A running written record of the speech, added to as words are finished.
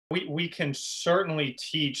We can certainly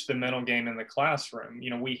teach the mental game in the classroom.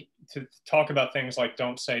 To talk about things like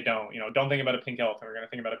don't say don't, don't think about a pink elephant. We're going to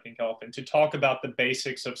think about a pink elephant. To talk about the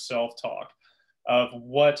basics of self-talk, of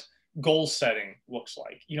what goal setting looks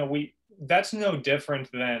like. That's no different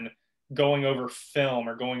than going over film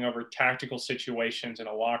or going over tactical situations in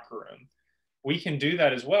a locker room. We can do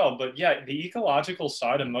that as well. But yeah, the ecological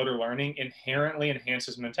side of motor learning inherently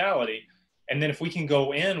enhances mentality. And then if we can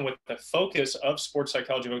go in with the focus of sports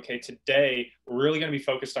psychology, okay, today we're really going to be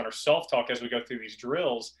focused on our self-talk as we go through these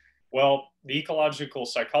drills. Well, the ecological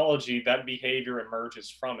psychology, that behavior emerges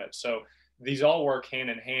from it. So these all work hand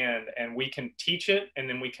in hand, and we can teach it and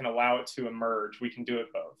then we can allow it to emerge. We can do it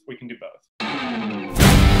both. We can do both.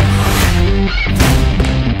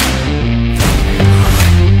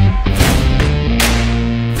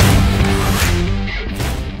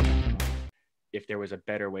 If there was a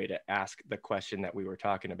better way to ask the question that we were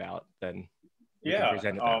talking about, then we can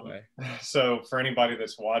present it that way. So for anybody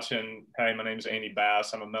that's watching, hey, my name is Andy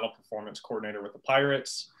Bass. I'm a mental performance coordinator with the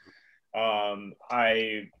Pirates.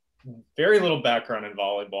 I very little background in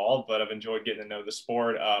volleyball, but I've enjoyed getting to know the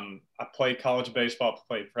sport. I played college baseball,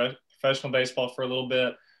 played professional baseball for a little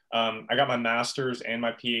bit. I got my master's and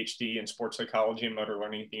my Ph.D. in sports psychology and motor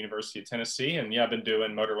learning at the University of Tennessee. And yeah, I've been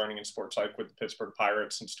doing motor learning and sports psych with the Pittsburgh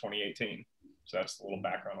Pirates since 2018. So that's a little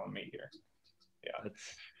background on me here. Yeah.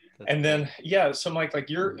 That's and then, yeah, so Mike, like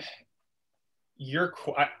I'm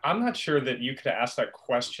not sure that you could ask that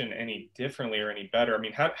question any differently or any better. I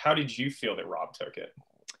mean, how did you feel that Rob took it?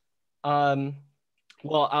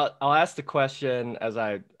 Well, I'll ask the question as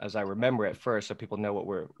I remember it first, so people know what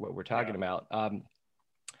we're talking about.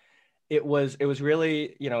 It was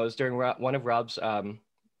really, it was during one of Rob's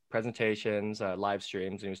presentations, live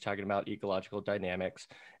streams, and he was talking about ecological dynamics,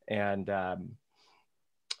 and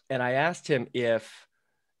I asked him if,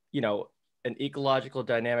 an ecological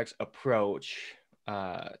dynamics approach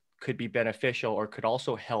could be beneficial or could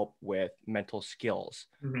also help with mental skills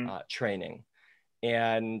training.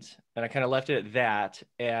 And I kind of left it at that.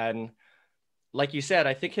 And like you said,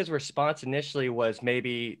 I think his response initially was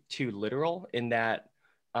maybe too literal, in that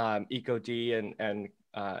ECOD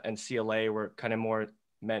and CLA were kind of more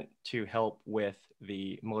meant to help with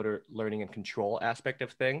the motor learning and control aspect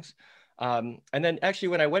of things. And then actually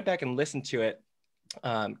when I went back and listened to it,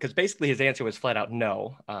 because basically his answer was flat out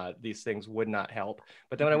no, these things would not help.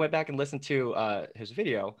 But then when I went back and listened to his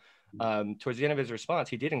video, towards the end of his response,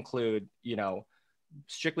 he did include,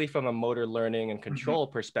 strictly from a motor learning and control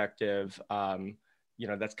perspective,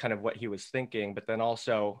 that's kind of what he was thinking. But then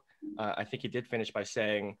also, I think he did finish by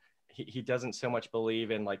saying he doesn't so much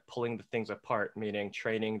believe in like pulling the things apart, meaning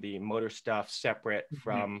training the motor stuff separate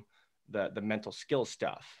from the mental skill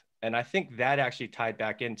stuff. And I think that actually tied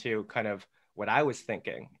back into kind of what I was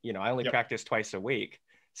thinking. I only practice twice a week,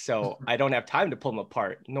 so I don't have time to pull them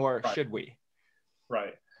apart, nor should we.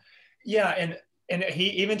 Right. Yeah. And he,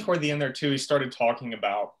 even toward the end there too, he started talking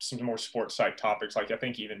about some more sports psych topics. Like I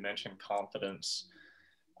think he even mentioned confidence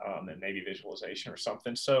and maybe visualization or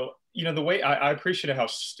something. So, the way I appreciated how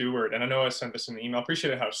Stewart, and I know I sent this in the email, I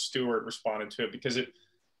appreciated how Stewart responded to it, because it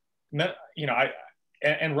meant,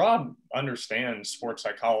 and Rob understands sports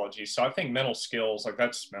psychology. So I think mental skills, like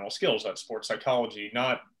that's mental skills, that's sports psychology,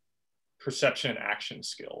 not perception and action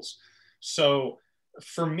skills. So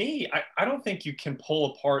for me, I don't think you can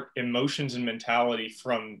pull apart emotions and mentality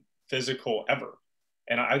from physical ever.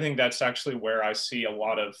 And I think that's actually where I see a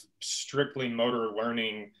lot of strictly motor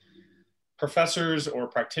learning professors or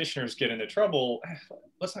practitioners get into trouble.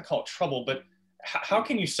 Let's not call it trouble, but how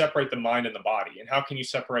can you separate the mind and the body? And how can you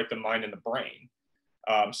separate the mind and the brain?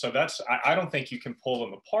 So I don't think you can pull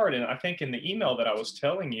them apart. And I think in the email that I was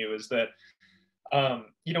telling you is that,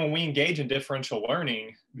 when we engage in differential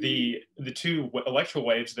learning, the two electrical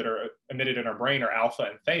waves that are emitted in our brain are alpha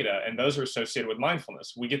and theta, and those are associated with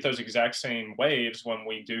mindfulness. We get those exact same waves when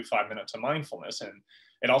we do 5 minutes of mindfulness. And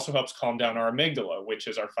it also helps calm down our amygdala, which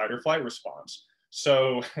is our fight or flight response.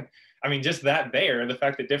 So, I mean, just that there, the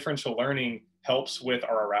fact that differential learning helps with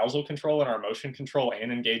our arousal control and our emotion control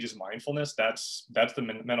and engages mindfulness, that's the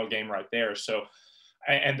mental game right there. So,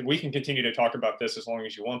 and we can continue to talk about this as long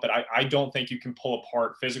as you want, but I don't think you can pull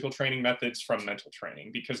apart physical training methods from mental training,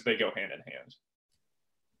 because they go hand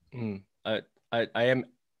in hand.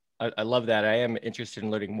 I love that. I am interested in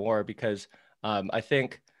learning more, because I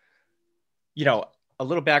think, a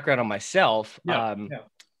little background on myself.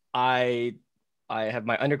 I have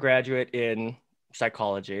my undergraduate in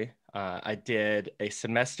psychology. I did a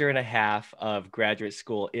semester and a half of graduate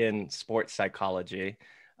school in sports psychology.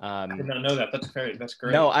 I did not know that. That's great.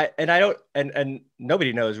 No, I don't, and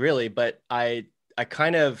nobody knows really, but I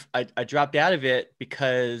I dropped out of it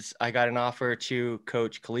because I got an offer to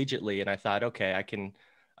coach collegiately, and I thought, okay,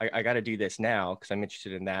 I got to do this now because I'm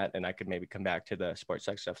interested in that, and I could maybe come back to the sports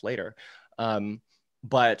psych stuff later.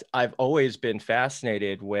 But I've always been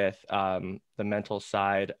fascinated with the mental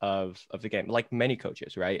side of the game, like many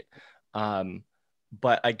coaches, right?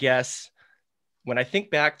 But I guess when I think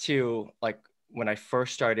back to like when I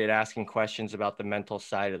first started asking questions about the mental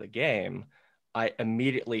side of the game, I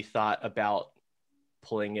immediately thought about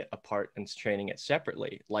pulling it apart and training it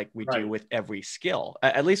separately, like we do with every skill,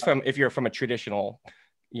 at least from if you're from a traditional,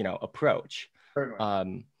 approach.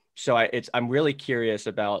 So I'm really curious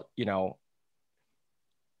about,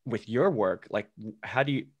 with your work, like how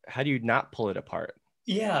do you not pull it apart?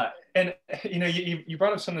 Yeah. And, you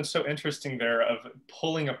brought up something so interesting there of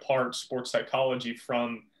pulling apart sports psychology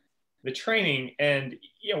from the training. And,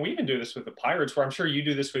 we even do this with the Pirates, where I'm sure you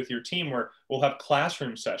do this with your team, where we'll have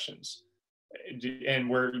classroom sessions and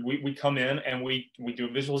where we come in and we do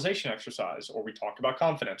a visualization exercise, or we talk about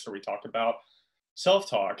confidence, or we talk about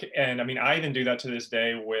self-talk. And I mean, I even do that to this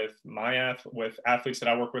day with with athletes that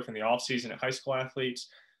I work with in the off season, at high school athletes.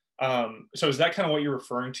 So is that kind of what you're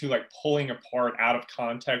referring to, like pulling apart out of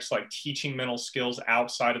context, like teaching mental skills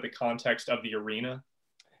outside of the context of the arena?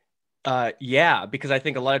 Yeah, because I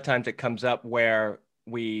think a lot of times it comes up where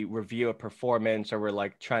we review a performance, or we're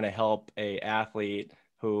like trying to help a athlete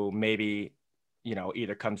who maybe,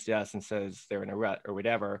 either comes to us and says they're in a rut or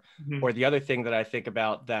whatever. Mm-hmm. Or the other thing that I think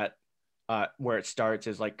about that where it starts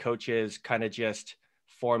is like coaches kind of just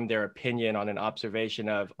form their opinion on an observation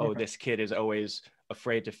of, oh, this kid is always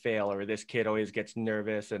afraid to fail, or this kid always gets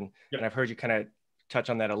nervous. And I've heard you kind of touch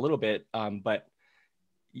on that a little bit. But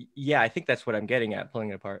yeah, I think that's what I'm getting at, pulling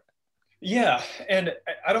it apart. Yeah. And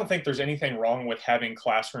I don't think there's anything wrong with having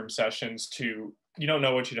classroom sessions to, you don't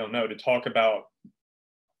know what you don't know, to talk about,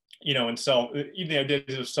 and even the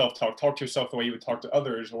ideas of self-talk, talk to yourself the way you would talk to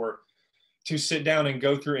others, or to sit down and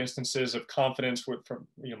go through instances of confidence from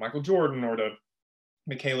Michael Jordan or to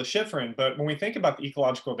Michaela Schifrin. But when we think about the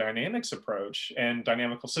ecological dynamics approach and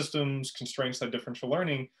dynamical systems, constraints led differential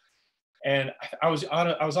learning, and I was on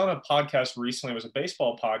a podcast recently, it was a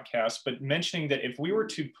baseball podcast, but mentioning that if we were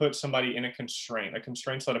to put somebody in a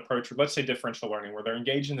constraints led approach, or let's say differential learning, where they're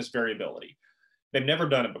engaged in this variability, they've never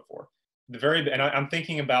done it before. I'm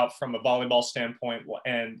thinking about from a volleyball standpoint,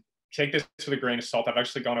 and take this with a grain of salt. I've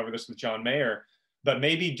actually gone over this with John Mayer, but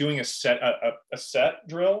maybe doing a set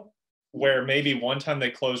drill where maybe one time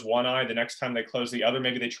they close one eye, the next time they close the other.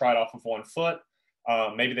 Maybe they try it off of one foot.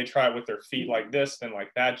 Maybe they try it with their feet like this, then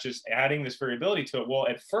like that, just adding this variability to it. Well,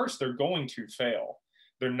 at first they're going to fail.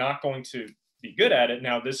 They're not going to be good at it.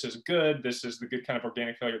 Now, this is good. This is the good kind of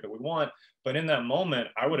organic failure that we want. But in that moment,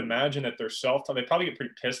 I would imagine that their self-talk, they probably get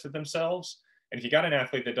pretty pissed at themselves. And if you got an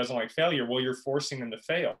athlete that doesn't like failure, well, you're forcing them to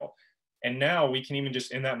fail. And now we can even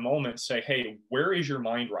just in that moment say, hey, where is your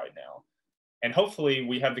mind right now? And hopefully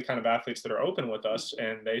we have the kind of athletes that are open with us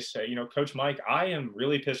and they say, Coach Mike, I am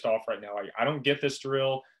really pissed off right now. I don't get this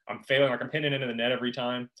drill. I'm failing, like I'm hitting it into the net every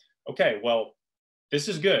time. Okay, well, this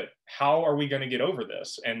is good. How are we going to get over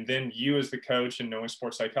this? And then you as the coach and knowing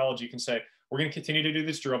sports psychology can say, we're going to continue to do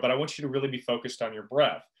this drill, but I want you to really be focused on your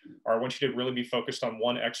breath, or I want you to really be focused on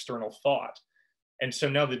one external thought. And so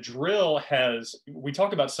now the drill we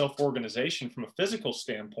talk about self-organization from a physical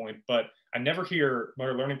standpoint, but I never hear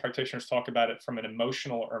motor learning practitioners talk about it from an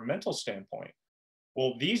emotional or mental standpoint.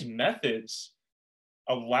 Well, these methods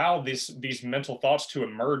allow these mental thoughts to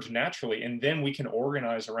emerge naturally, and then we can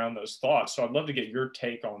organize around those thoughts. So I'd love to get your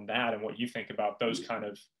take on that and what you think about those kind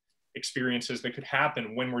of experiences that could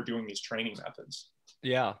happen when we're doing these training methods.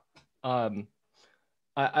 Yeah.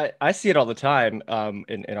 I see it all the time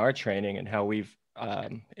in our training and how we've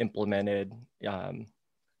implemented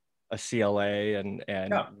a CLA and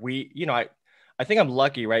yeah. I think I'm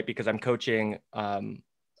lucky, right? Because I'm coaching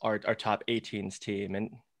our top 18s team, and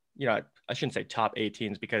I shouldn't say top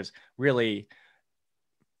 18s because really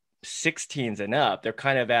 16s and up, they're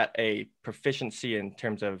kind of at a proficiency in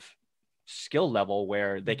terms of skill level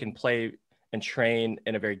where they can play and train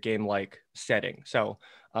in a very game-like setting. So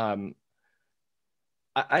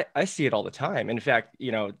I see it all the time. In fact,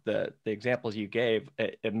 the examples you gave,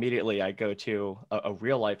 immediately I go to a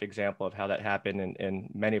real life example of how that happened in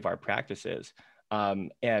many of our practices.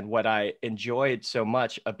 And what I enjoyed so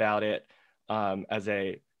much about it as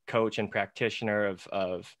a coach and practitioner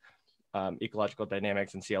of ecological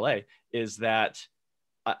dynamics and CLA is that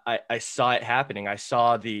I saw it happening. I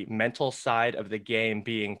saw the mental side of the game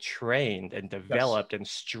being trained and developed and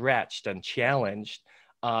stretched and challenged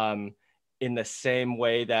in the same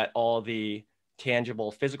way that all the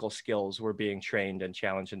tangible physical skills were being trained and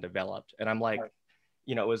challenged and developed. And I'm like,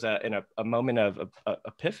 you know, it was a moment of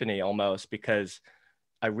epiphany almost, because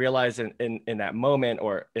I realized in that moment,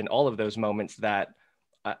 or in all of those moments, that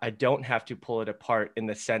I don't have to pull it apart in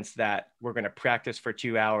the sense that we're going to practice for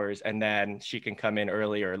 2 hours and then she can come in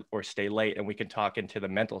early or stay late and we can dive into the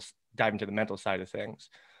mental side of things.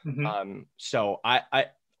 So I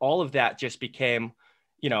all of that just became,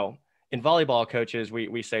 you know, in volleyball coaches,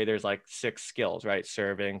 we say there's like 6 skills, right?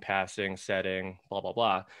 Serving, passing, setting, blah, blah,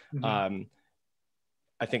 blah.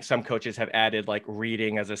 I think some coaches have added like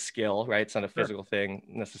reading as a skill, right? It's not a physical thing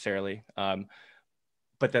necessarily.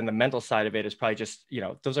 But then the mental side of it is probably just, you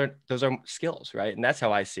know, those are skills, right? And that's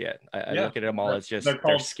how I see it. I look at them all as just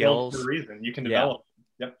they're skills for a reason. You can develop.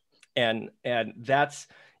 Yep. And that's,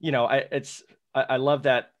 you know, I love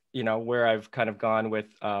that, you know, where I've kind of gone with,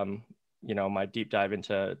 you know, my deep dive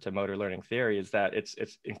into motor learning theory is that it's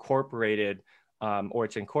incorporated, or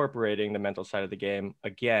it's incorporating the mental side of the game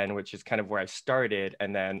again, which is kind of where I started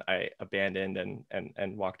and then I abandoned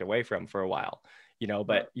and walked away from for a while. You know,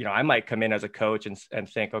 but, you know, I might come in as a coach and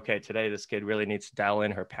think, okay, today this kid really needs to dial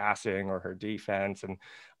in her passing or her defense. And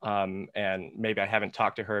maybe I haven't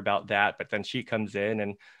talked to her about that, but then she comes in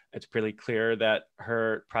and it's pretty clear that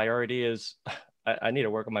her priority is, I need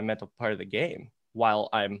to work on my mental part of the game while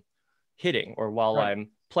I'm hitting or while I'm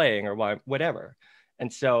playing or while whatever.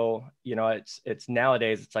 And so, you know, it's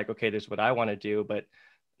nowadays, it's like, okay, this is what I want to do, but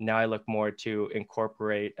now I look more to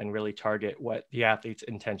incorporate and really target what the athlete's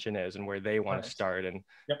intention is and where they want to start. And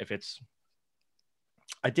if it's,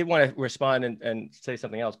 I did want to respond and say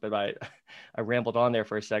something else, but I rambled on there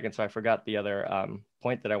for a second. So I forgot the other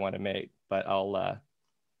point that I want to make, but I'll,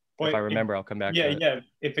 if I remember, I'll come back to it. Yeah.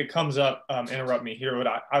 If it comes up, interrupt me here.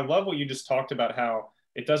 But I love what you just talked about, how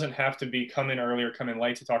it doesn't have to be come in early or come in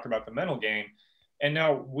late to talk about the mental game. And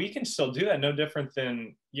now we can still do that. No different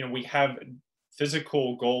than, you know, we have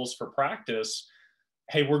physical goals for practice.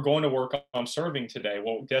 Hey, we're going to work on serving today.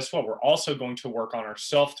 Well, guess what? We're also going to work on our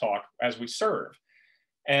self-talk as we serve.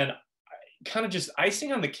 And kind of just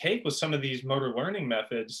icing on the cake with some of these motor learning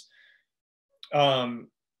methods,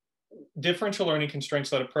 differential learning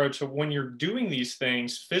constraints-led approach. So when you're doing these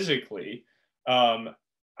things physically,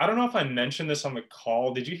 I don't know if I mentioned this on the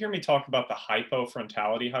call. Did you hear me talk about the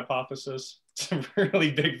hypofrontality hypothesis? It's a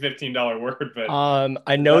really big $15 word, but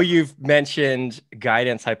I know you've mentioned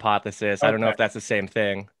guidance hypothesis. I don't know if that's the same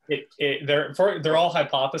thing. They're all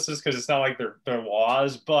hypotheses because it's not like they're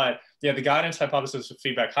laws, but yeah, the guidance hypothesis of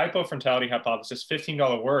feedback, hypofrontality hypothesis,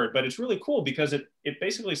 $15 word, but it's really cool because it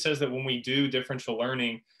basically says that when we do differential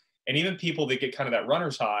learning, and even people that get kind of that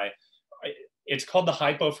runner's high, it's called the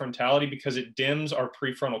hypofrontality because it dims our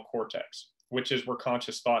prefrontal cortex, which is where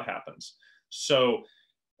conscious thought happens. So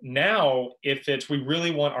now, if we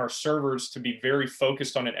really want our servers to be very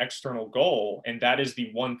focused on an external goal, and that is the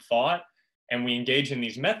one thought, and we engage in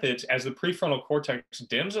these methods, as the prefrontal cortex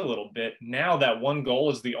dims a little bit, now that one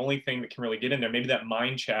goal is the only thing that can really get in there. Maybe that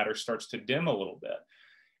mind chatter starts to dim a little bit.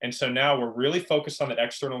 And so now we're really focused on that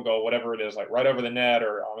external goal, whatever it is, like right over the net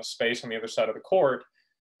or on a space on the other side of the court.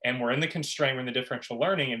 And we're in the constraint, we're in the differential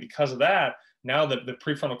learning. And because of that, now the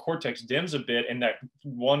prefrontal cortex dims a bit, and that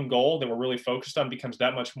one goal that we're really focused on becomes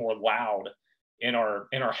that much more loud in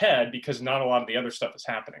our head because not a lot of the other stuff is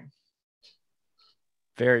happening.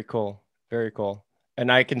 Very cool. Very cool.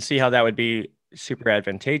 And I can see how that would be super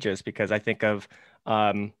advantageous because I think of,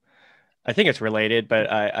 I think it's related,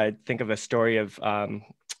 but I think of a story of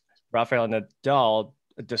Rafael Nadal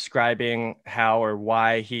describing how or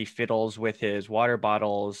why he fiddles with his water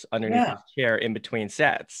bottles underneath his chair in between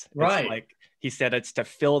sets. Right. It's like he said, it's to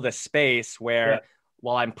fill the space where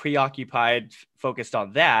while I'm preoccupied, focused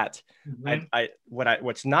on that,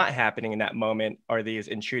 what's not happening in that moment are these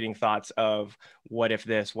intruding thoughts of what if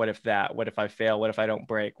this, what if that, what if I fail, what if I don't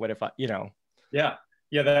break, what if I, you know. Yeah.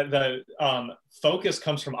 The focus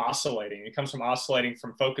comes from oscillating. It comes from oscillating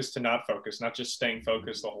from focus to not focus, not just staying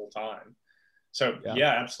focused the whole time. So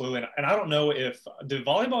yeah, absolutely. And I don't know do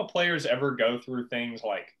volleyball players ever go through things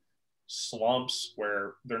like slumps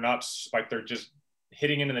where they're not like they're just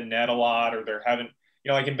hitting into the net a lot, or they're having, you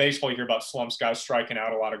know, like in baseball, you hear about slumps, guys striking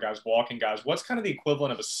out a lot of guys, walking guys. What's kind of the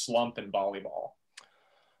equivalent of a slump in volleyball?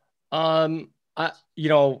 You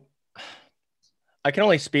know, I can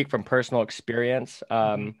only speak from personal experience.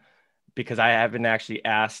 Because I haven't actually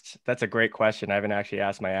asked, that's a great question. I haven't actually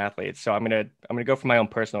asked my athletes. So I'm going to go from my own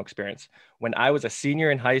personal experience. When I was a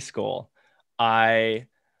senior in high school, and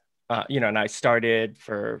I started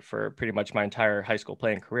for pretty much my entire high school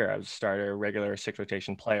playing career. I was a starter, regular 6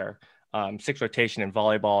 rotation player. 6 rotation in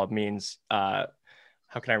volleyball means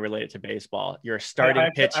how can I relate it to baseball? You're a starting I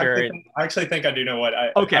pitcher. I actually think I do know what.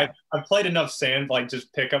 Okay. I've played enough sand, like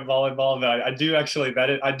just pickup volleyball, that I do actually,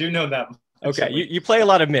 I do know that. Okay. You play a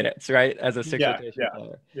lot of minutes, right? As a six rotation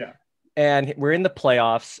player. Yeah. And we're in the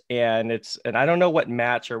playoffs, and I don't know what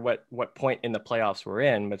match or what point in the playoffs we're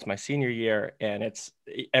in, but it's my senior year, and it's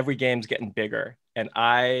every game's getting bigger, and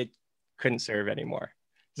I couldn't serve anymore.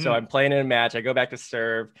 So I'm playing in a match. I go back to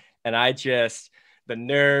serve, and the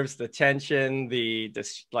nerves, the tension,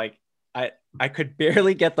 I could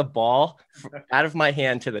barely get the ball out of my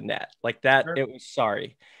hand to the net like that. Sure. It was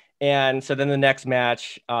sorry. And so then the next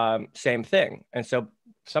match, same thing. And so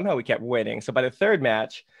somehow we kept winning. So by the third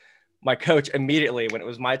match, my coach immediately, when it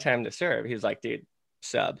was my time to serve, he was like, dude,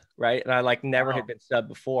 sub, right? And I never had been sub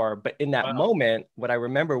before. But in that moment, what I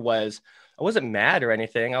remember was I wasn't mad or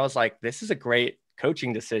anything. I was like, this is a great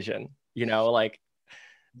coaching decision,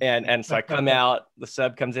 and so I come out, the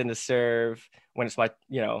sub comes in to serve. When it's my,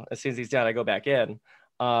 as soon as he's done, I go back in.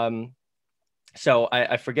 So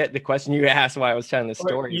I forget the question you asked while I was telling the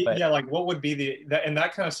story. But yeah, what would be and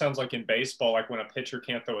that kind of sounds like in baseball, like when a pitcher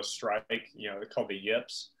can't throw a strike, they're called the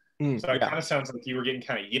yips. So it kind of sounds like you were getting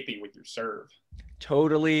kind of yippy with your serve.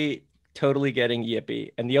 Totally getting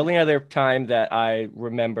yippy. And the only other time that I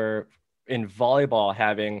remember in volleyball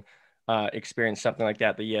having experienced something like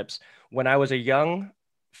that, the yips, when I was a young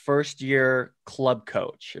first year club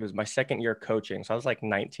coach. It was my second year coaching. So I was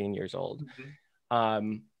 19 years old.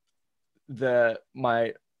 The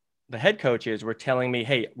head coaches were telling me,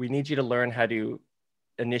 hey, we need you to learn how to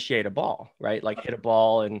initiate a ball, right? Hit a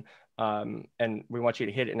ball and we want you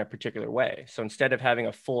to hit it in a particular way. So instead of having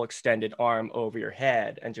a full extended arm over your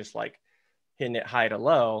head and just hitting it high to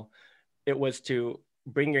low, it was to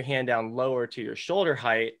bring your hand down lower to your shoulder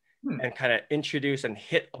height and kind of introduce and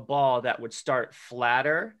hit a ball that would start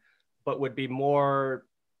flatter, but would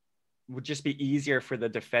just be easier for the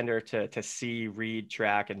defender to see, read,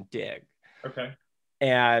 track, and dig. Okay.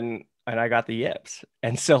 And I got the yips.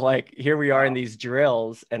 And so here we are in these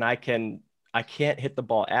drills, and I can't hit the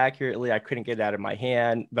ball accurately. I couldn't get it out of my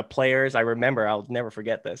hand. The players, I remember, I'll never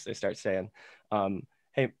forget this. They start saying,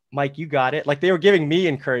 hey, Mike, you got it. They were giving me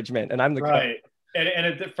encouragement, and I'm the right. Coach. And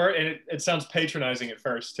it sounds patronizing at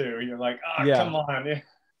first too. You're like, come on.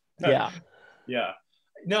 Yeah. Yeah.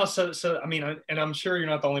 No, so I mean, and I'm sure you're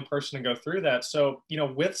not the only person to go through that. So,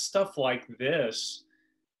 with stuff like this,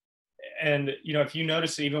 and, if you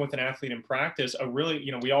notice, even with an athlete in practice,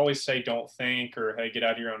 we always say, don't think, or, hey, get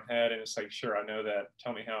out of your own head. And it's sure, I know that.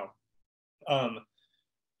 Tell me how.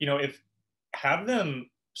 If have them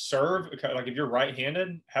serve, if you're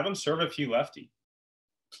right-handed, have them serve a few lefty.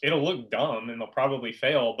 It'll look dumb and they'll probably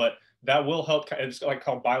fail, but that will help. It's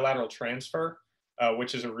called bilateral transfer,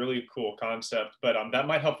 which is a really cool concept, but that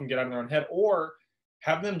might help them get out of their own head, or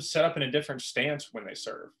have them set up in a different stance when they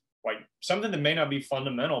serve. Something that may not be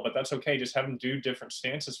fundamental, but that's okay. Just have them do different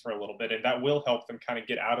stances for a little bit, and that will help them kind of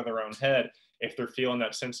get out of their own head if they're feeling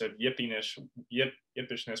that sense of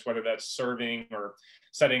yippishness, whether that's serving or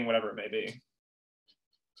setting, whatever it may be.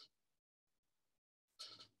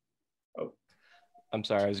 Oh, I'm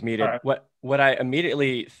sorry, I was muted. Right. What I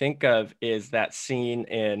immediately think of is that scene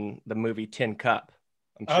in the movie Tin Cup.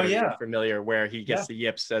 I'm sure you're familiar, where he gets the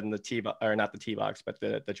yips in the tee, or not the tee box, but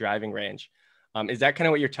the driving range. Is that kind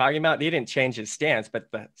of what you're talking about? He didn't change his stance, but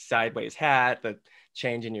the sideways hat, the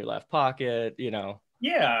change in your left pocket,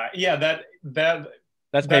 Yeah.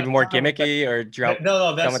 That's maybe more gimmicky or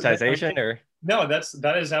dramatization, or no,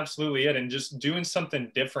 that is absolutely it. And just doing something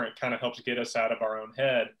different kind of helps get us out of our own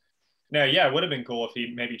head. Now, yeah, it would have been cool if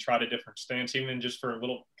he maybe tried a different stance, even just for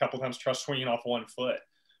a couple times, try swinging off one foot.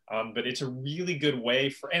 But it's a really good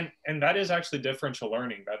way and that is actually differential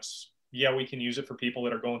learning. We can use it for people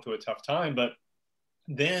that are going through a tough time, but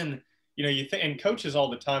then, and coaches all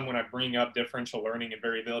the time, when I bring up differential learning and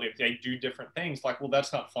variability, if they do different things, well,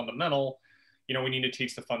 that's not fundamental. We need to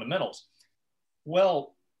teach the fundamentals.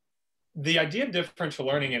 Well, the idea of differential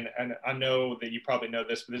learning, and I know that you probably know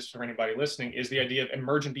this, but this is for anybody listening, is the idea of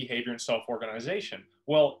emergent behavior and self-organization.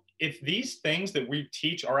 Well, if these things that we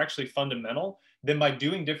teach are actually fundamental, then by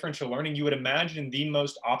doing differential learning, you would imagine the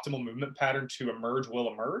most optimal movement pattern to emerge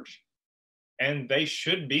will emerge. And they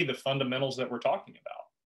should be the fundamentals that we're talking about.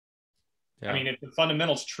 Yeah. I mean, if the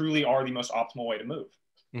fundamentals truly are the most optimal way to move.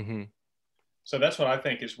 Mm-hmm. So that's what I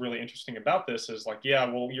think is really interesting about this is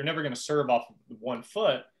you're never going to serve off of one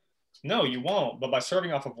foot. No, you won't. But by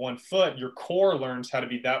serving off of one foot, your core learns how to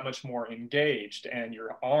be that much more engaged, and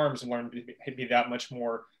your arms learn to be that much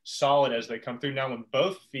more solid as they come through. Now, when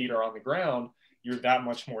both feet are on the ground, you're that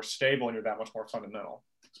much more stable and you're that much more fundamental.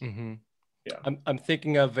 Mm-hmm. Yeah. I'm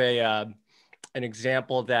thinking of an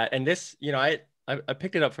example that, and this, I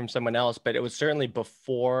picked it up from someone else, but it was certainly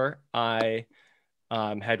before I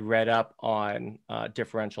had read up on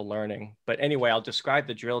differential learning. But anyway, I'll describe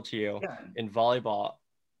the drill to you. Yeah. In volleyball.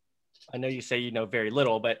 I know you say you know very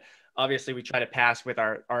little, but obviously we try to pass with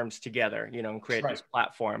our arms together, you know, and create Right. this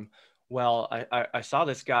platform. Well, I saw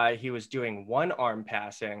this guy, he was doing one arm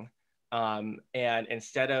passing. And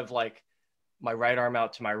instead of like my right arm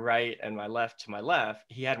out to my right and my left to my left,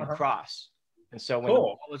 he had them cross. And so when the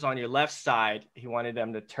ball was on your left side, he wanted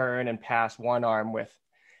them to turn and pass one arm with.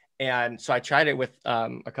 And so I tried it with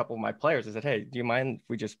a couple of my players. I said, hey, do you mind if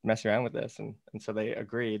we just mess around with this? And so they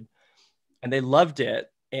agreed and they loved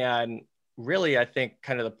it. And really, I think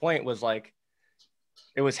kind of the point was like,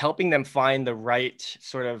 it was helping them find the right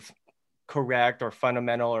sort of correct or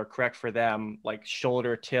fundamental or correct for them, like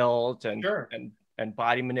shoulder tilt and and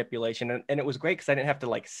body manipulation. And it was great because I didn't have to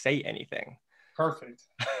like say anything. Perfect.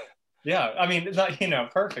 Yeah. I mean, you know,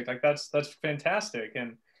 perfect. Like that's fantastic.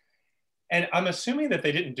 And I'm assuming that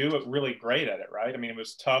they didn't do it really great at it, right? I mean, it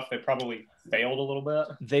was tough. They probably failed a little bit.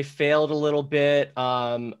 They failed a little bit.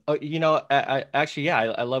 You know, I actually, yeah,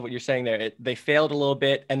 I love what you're saying there. They failed a little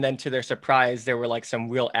bit. And then to their surprise, there were like some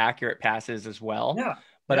real accurate passes as well. Yeah.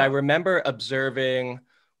 But I remember observing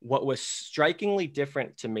what was strikingly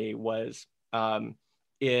different to me was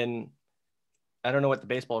in, I don't know what the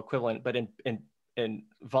baseball equivalent, but in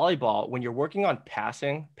volleyball, when you're working on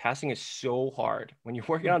passing is so hard. When you're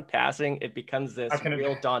working on passing, it becomes this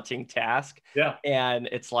real daunting task. Yeah. And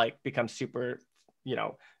it's like becomes super, you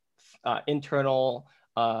know, internal,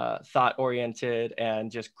 thought oriented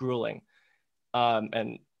and just grueling.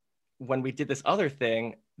 And when we did this other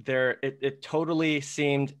thing there, it totally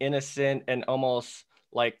seemed innocent and almost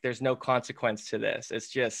like there's no consequence to this. It's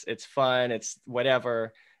just, it's fun. It's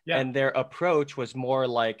whatever. Yeah. And their approach was more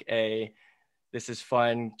like this is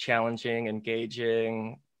fun, challenging,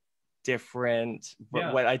 engaging, different.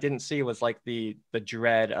 But what I didn't see was like the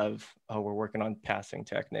dread of, oh, we're working on passing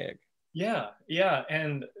technique. Yeah, yeah.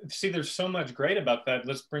 And see, there's so much great about that.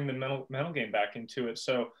 Let's bring the mental game back into it.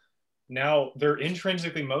 So now they're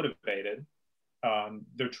intrinsically motivated.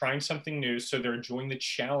 They're trying something new, so they're enjoying the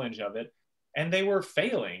challenge of it. And they were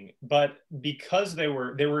failing, but because they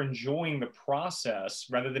were enjoying the process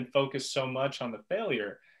rather than focus so much on the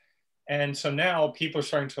failure. And so now people are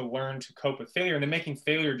starting to learn to cope with failure, and they're making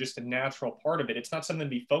failure just a natural part of it. It's not something to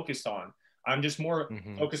be focused on. I'm just more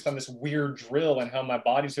focused on this weird drill and how my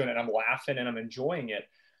body's doing it. And I'm laughing and I'm enjoying it.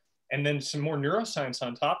 And then some more neuroscience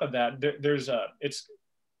on top of that.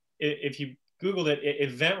 If you Googled it,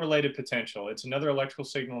 event-related potential. It's another electrical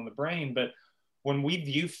signal in the brain. But when we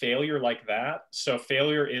view failure like that, so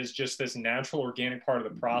failure is just this natural, organic part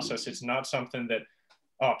of the process. It's not something that,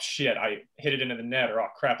 oh shit, I hit it into the net, or oh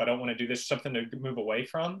crap, I don't want to do this, something to move away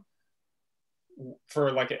from.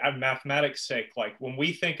 For like a mathematics sake, like when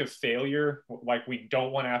we think of failure, like we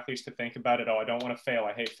don't want athletes to think about it. Oh, I don't want to fail.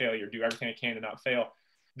 I hate failure. Do everything I can to not fail.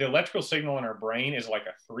 The electrical signal in our brain is like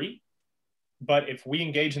a 3. But if we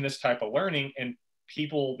engage in this type of learning and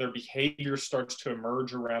people, their behavior starts to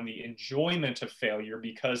emerge around the enjoyment of failure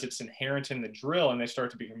because it's inherent in the drill and they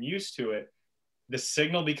start to become used to it, the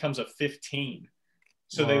signal becomes a 15.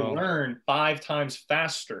 So they learn 5 times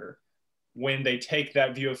faster when they take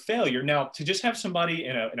that view of failure. Now, to just have somebody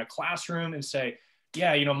in a classroom and say,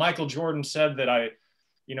 yeah, you know, Michael Jordan said that I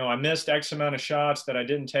missed X amount of shots that I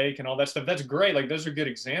didn't take and all that stuff. That's great. Like those are good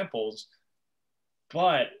examples.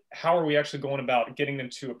 But how are we actually going about getting them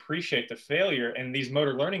to appreciate the failure? And these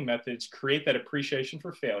motor learning methods create that appreciation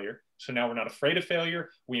for failure. So now we're not afraid of failure.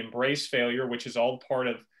 We embrace failure, which is all part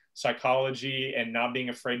of psychology and not being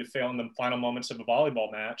afraid to fail in the final moments of a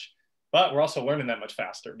volleyball match. But we're also learning that much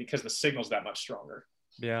faster because the signal's that much stronger.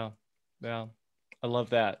 Yeah. Yeah. I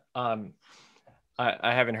love that. I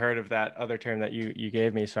haven't heard of that other term that you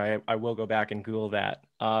gave me, so I will go back and Google that.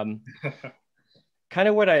 Kind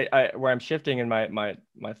of what where I'm shifting in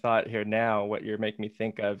my thought here now, what you're making me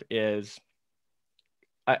think of is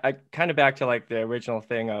I kind of back to like the original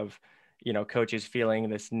thing of, you know, coaches feeling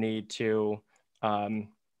this need to, you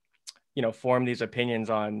know, form these opinions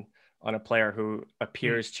on a player who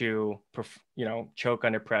appears to, you know, choke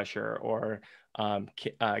under pressure or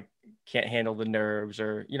can't handle the nerves,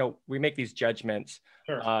 or, you know, we make these judgments.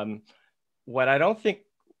 Sure. What I don't think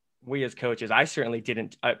we as coaches, I certainly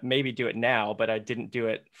didn't, maybe do it now, but I didn't do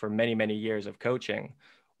it for many, many years of coaching,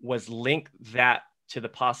 was link that to the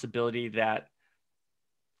possibility that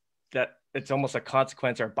it's almost a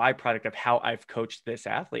consequence or byproduct of how I've coached this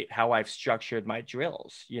athlete, how I've structured my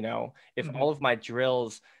drills. You know, if all of my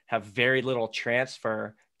drills have very little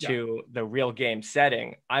transfer to the real game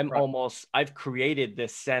setting, I've created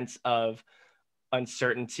this sense of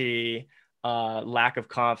uncertainty, lack of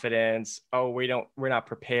confidence. Oh, we're not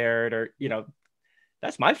prepared, or,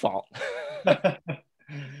 that's my fault.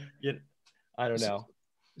 Yeah, I don't know.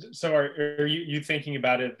 So are you thinking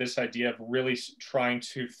about it, this idea of really trying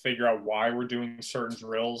to figure out why we're doing certain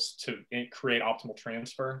drills to create optimal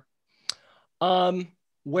transfer?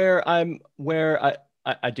 Where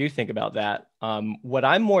I do think about that. What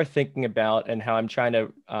I'm more thinking about, and how I'm trying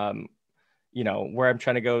to, where I'm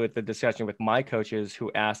trying to go with the discussion with my coaches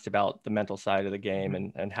who asked about the mental side of the game,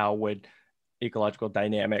 and how would ecological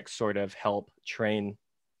dynamics sort of help train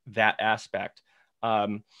that aspect.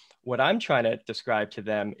 What I'm trying to describe to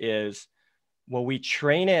them is, well, we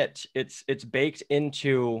train it. It's baked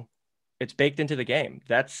into the game.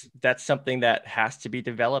 That's something that has to be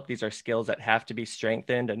developed. These are skills that have to be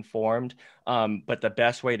strengthened and formed. But the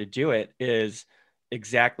best way to do it is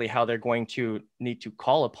exactly how they're going to need to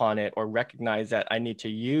call upon it, or recognize that I need to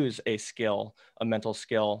use a skill, a mental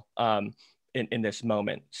skill, in this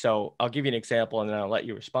moment. So I'll give you an example, and then I'll let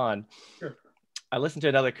you respond. Sure. I listened to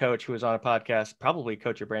another coach who was on a podcast, probably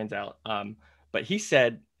Coach Your Brains Out. But he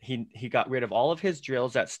said he got rid of all of his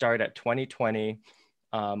drills that start at 2020,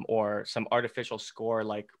 or some artificial score,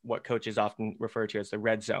 like what coaches often refer to as the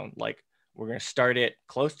red zone. Like, we're going to start it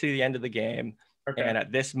close to the end of the game. Okay. And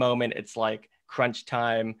at this moment, it's like crunch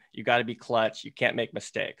time. You got to be clutch. You can't make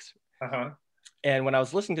mistakes. Uh-huh. And when I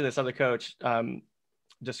was listening to this other coach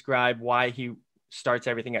describe why he starts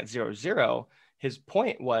everything at 0-0, his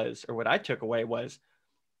point was, or what I took away was,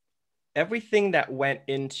 everything that went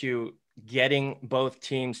into getting both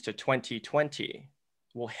teams to 2020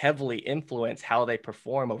 will heavily influence how they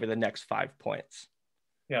perform over the next 5 points.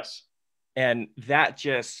 Yes. And that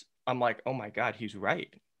just, I'm like, oh my God, he's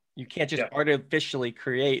right. You can't just artificially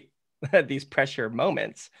create these pressure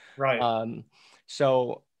moments. Right.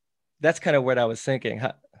 So that's kind of what I was thinking.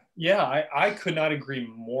 Yeah, I could not agree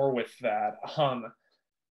more with that.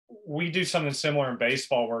 We do something similar in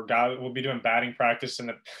baseball, where guy will be doing batting practice, and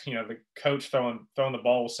the coach throwing the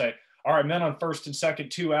ball will say, "All right, men on first and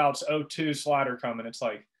second, 2 outs, 0-2 slider coming." It's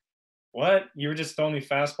like, what? You were just throwing me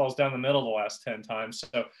fastballs down the middle the last 10 times.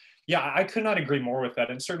 So yeah, I could not agree more with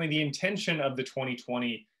that. And certainly the intention of the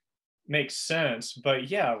 2020 makes sense, but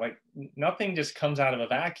yeah, like nothing just comes out of a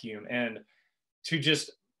vacuum, and to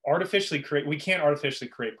just we can't artificially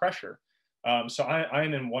create pressure. So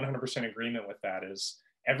I'm in 100% agreement with that. Is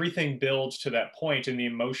everything builds to that point, and the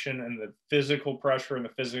emotion and the physical pressure and the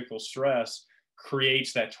physical stress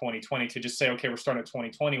creates that 2020, to just say, okay, we're starting at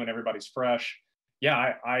 2020 when everybody's fresh.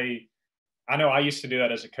 Yeah, I know I used to do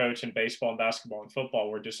that as a coach in baseball and basketball and football,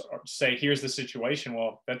 where just say, here's the situation.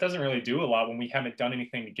 Well, that doesn't really do a lot when we haven't done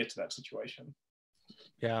anything to get to that situation.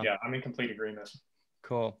 Yeah, I'm in complete agreement.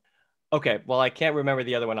 Cool. Okay, well, I can't remember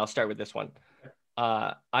the other one. I'll start with this one.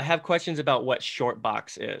 I have questions about what short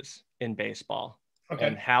box is in baseball. Okay.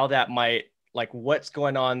 And how that might, like, what's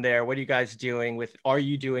going on there? What are you guys doing are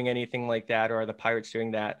you doing anything like that, or are the Pirates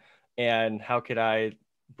doing that? And how could I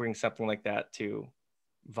bring something like that to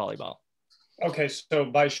volleyball? Okay, so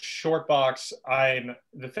by short box,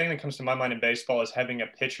 the thing that comes to my mind in baseball is having a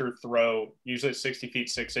pitcher throw, usually at 60 feet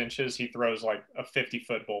 6 inches, he throws like a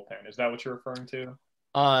 50-foot bullpen. Is that what you're referring to?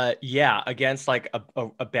 Yeah, against like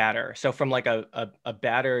a batter. So from like a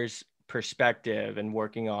batter's perspective, and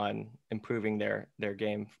working on improving their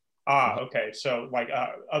game. Okay. So like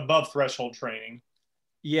above threshold training.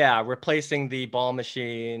 Yeah, replacing the ball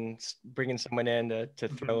machine, bringing someone in to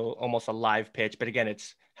throw almost a live pitch. But again,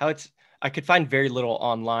 I could find very little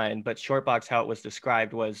online, but short box, how it was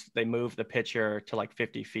described was they move the pitcher to like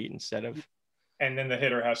 50 feet instead of. And then the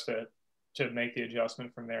hitter has to make the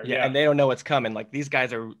adjustment from there. Yeah, and they don't know what's coming. Like, these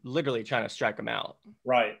guys are literally trying to strike them out.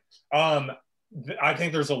 Right. I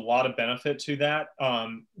think there's a lot of benefit to that.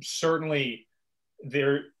 Certainly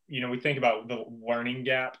there, we think about the learning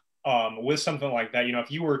gap. With something like that,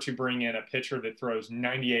 if you were to bring in a pitcher that throws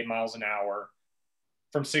 98 miles an hour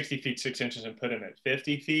from 60 feet 6 inches and put him at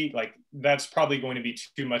 50 feet, like, that's probably going to be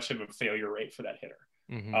too much of a failure rate for that hitter.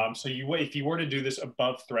 So if you were to do this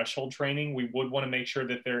above threshold training, we would want to make sure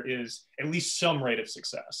that there is at least some rate of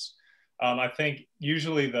success. I think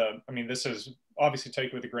usually this is obviously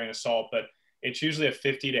taken with a grain of salt, but it's usually a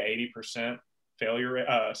 50 to 80%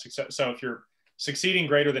 failure success. So if you're succeeding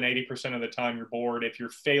greater than 80% of the time, you're bored. If you're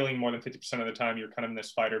failing more than 50% of the time, you're kind of in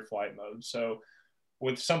this fight or flight mode. So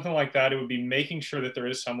with something like that, it would be making sure that there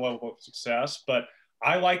is some level of success. But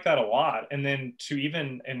I like that a lot. And then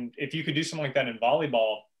and if you could do something like that in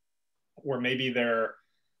volleyball, where maybe they're,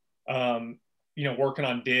 working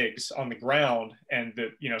on digs on the ground, and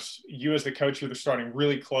you as the coach, either starting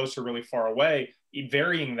really close or really far away,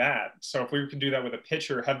 varying that. So if we could do that with a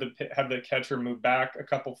pitcher, have the catcher move back a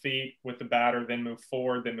couple feet with the batter, then move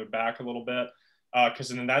forward, then move back a little bit, because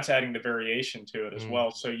then that's adding the variation to it as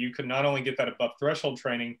well. So you could not only get that above threshold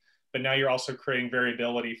training, but now you're also creating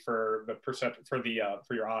variability for the perception, for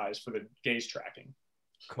your eyes, for the gaze tracking.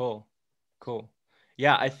 Cool.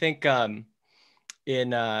 Yeah, I think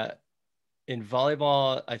in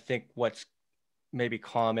volleyball, I think what's maybe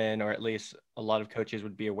common, or at least a lot of coaches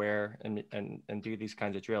would be aware and do these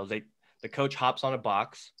kinds of drills. The coach hops on a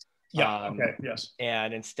box. Yeah. Okay. Yes.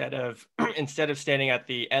 And instead of standing at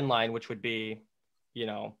the end line, which would be,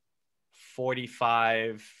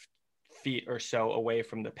 45 feet or so away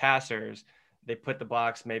from the passers, they put the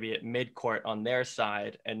box maybe at midcourt on their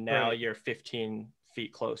side, and now you're 15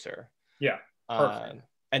 feet closer. Yeah. Perfect.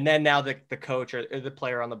 And then now the coach or the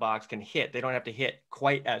player on the box can hit. They don't have to hit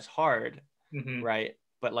quite as hard, right?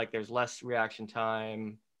 But like there's less reaction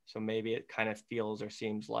time, so maybe it kind of feels or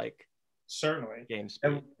seems like certainly game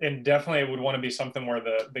speed. And definitely it would want to be something where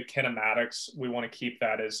the kinematics, we want to keep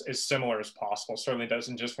that as similar as possible. Certainly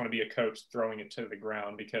doesn't just want to be a coach throwing it to the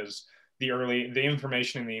ground, because the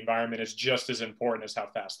information in the environment is just as important as how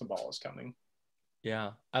fast the ball is coming.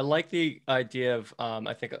 Yeah, I like the idea of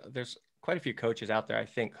I think there's quite a few coaches out there, I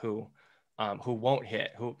think, who won't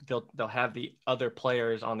hit, who they'll have the other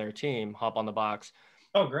players on their team hop on the box.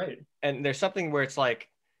 Oh, great. And there's something where it's like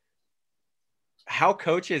how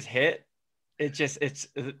coaches hit,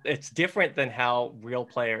 it's different than how real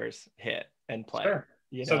players hit and play. Sure.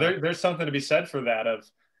 So there's something to be said for that, of,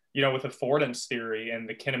 with affordance theory and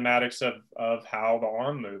the kinematics of how the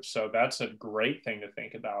arm moves. So that's a great thing to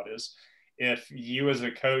think about, is if you as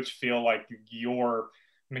a coach feel like your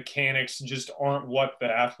mechanics just aren't what the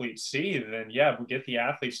athletes see, then we get the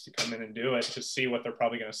athletes to come in and do it to see what they're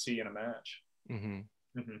probably going to see in a match.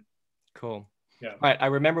 Cool. Yeah. All right. I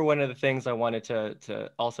remember one of the things I wanted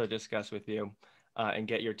to also discuss with you and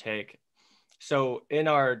get your take. So in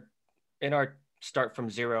our start from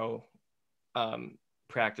zero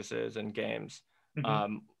practices and games,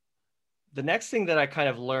 the next thing that I kind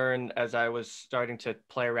of learned as I was starting to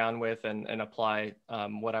play around with and apply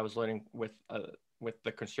what I was learning with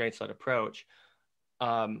the constraints-led approach,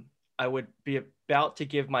 I would be about to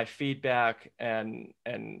give my feedback and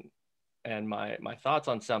my thoughts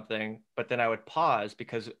on something, but then I would pause,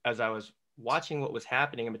 because as I was watching what was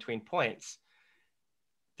happening in between points,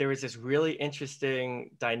 there was this really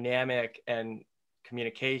interesting dynamic and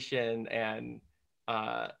communication and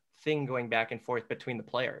thing going back and forth between the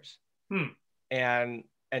players. And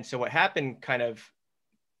so what happened, kind of,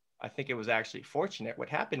 I think it was actually fortunate. What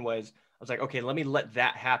happened was I was like, okay, let me let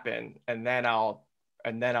that happen, and then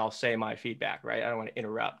I'll say my feedback, right? I don't want to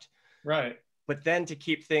interrupt. Right. But then to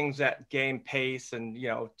keep things at game pace, and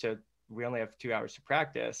we only have 2 hours to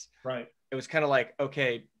practice. Right. It was kind of like,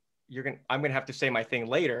 okay, I'm gonna have to say my thing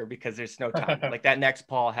later, because there's no time. Like that next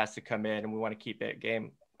ball has to come in, and we want to keep it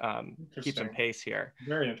game, keep some pace here.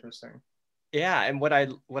 Very interesting. Yeah, and what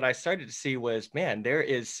I started to see was, man, there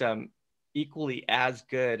is some equally as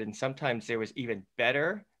good, and sometimes there was even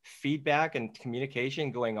better feedback and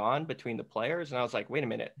communication going on between the players. And I was like, wait a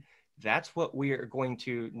minute, that's what we are going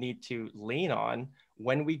to need to lean on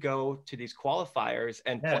when we go to these qualifiers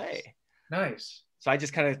and play. Nice. So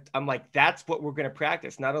I'm like, that's what we're going to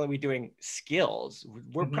practice. Not only are we doing skills,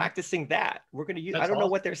 we're practicing that. We're going to use, I don't know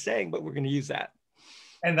what they're saying, but we're going to use that.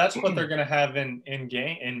 And that's what they're going to have in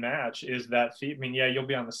match, is that feed. I mean, you'll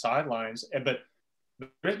be on the sidelines, but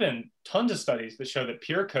there's been tons of studies that show that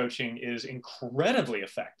peer coaching is incredibly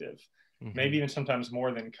effective, maybe even sometimes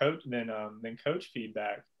more than coach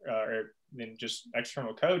feedback, or than just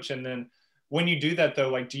external coach. And then when you do that, though,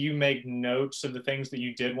 like, do you make notes of the things that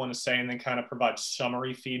you did want to say and then kind of provide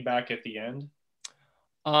summary feedback at the end?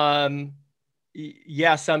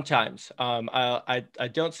 Yeah, sometimes. I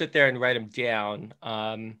don't sit there and write them down.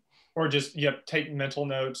 Or just take mental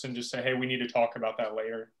notes and just say, hey, we need to talk about that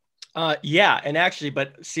later. Yeah, and actually,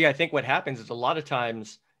 but see, I think what happens is a lot of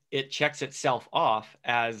times it checks itself off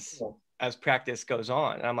as practice goes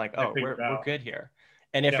on, and I'm like, oh, we're good here.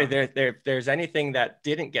 And if there's anything that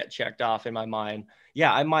didn't get checked off in my mind,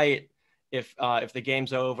 I might, if the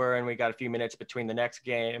game's over and we got a few minutes between the next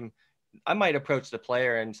game, I might approach the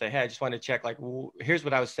player and say, hey, I just want to check, like, here's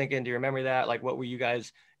what I was thinking. Do you remember that? Like, what were you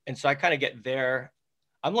guys? And so I kind of get there.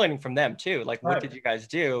 I'm learning from them too. Like, what did you guys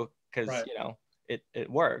do? Because,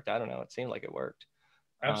 it worked. I don't know. It seemed like it worked.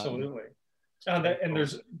 Absolutely. And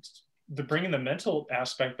there's the bringing the mental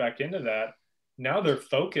aspect back into that. Now their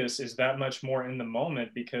focus is that much more in the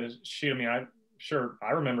moment, because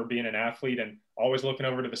I remember being an athlete, and always looking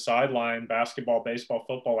over to the sideline, basketball, baseball,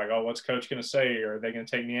 football, like, oh, what's coach going to say? Or are they going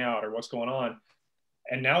to take me out? Or what's going on?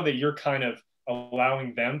 And now that you're kind of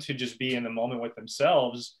allowing them to just be in the moment with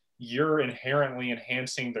themselves, you're inherently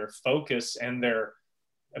enhancing their focus and their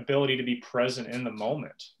ability to be present in the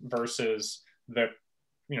moment versus the,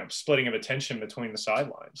 splitting of attention between the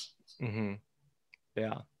sidelines. Mm-hmm.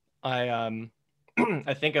 Yeah.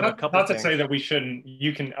 I think of a couple not to things. say that we shouldn't,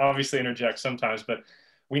 you can obviously interject sometimes, but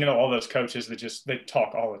we know all those coaches that they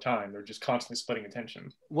talk all the time. They're just constantly splitting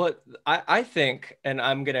attention. What I think, and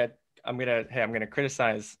I'm going to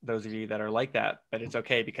criticize those of you that are like that, but it's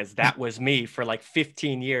okay because that was me for like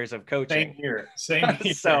 15 years of coaching. Same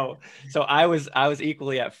here. so I was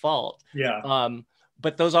equally at fault. Yeah.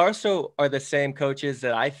 But those also are the same coaches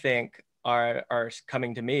that I think are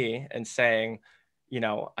coming to me and saying,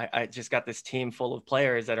 I just got this team full of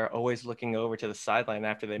players that are always looking over to the sideline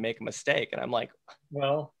after they make a mistake. And I'm like,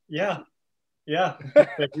 well, yeah.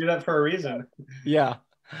 They do that for a reason. Yeah.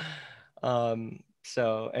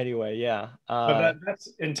 So anyway, yeah. But that's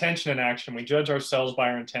intention and action. We judge ourselves by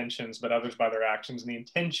our intentions, but others by their actions. And the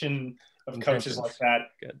intention of coaches like that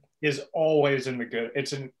is always in the good.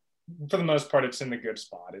 For the most part, it's in the good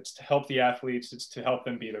spot. It's to help the athletes. It's to help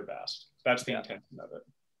them be their best. That's the intention of it.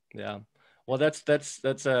 Yeah. Well, that's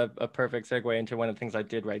a perfect segue into one of the things I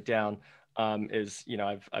did write down. Is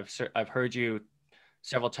I've heard you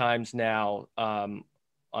several times now on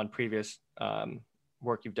previous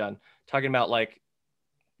work you've done talking about like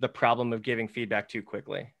the problem of giving feedback too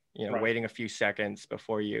quickly. Right. Waiting a few seconds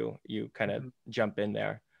before you kind of jump in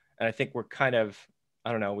there. And I think we're kind of,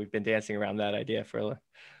 I don't know, we've been dancing around that idea for a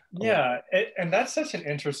and that's such an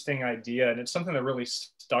interesting idea, and it's something that really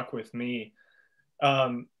stuck with me.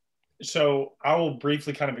 So I will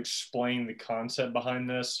briefly kind of explain the concept behind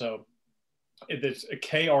this. So it's a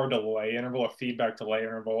KR delay interval, a feedback delay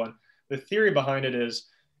interval. And the theory behind it is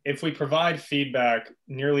if we provide feedback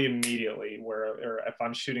nearly immediately, or if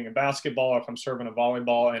I'm shooting a basketball, or if I'm serving a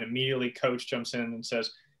volleyball, and immediately coach jumps in and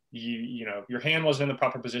says, your hand wasn't in the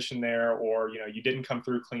proper position there, or, you didn't come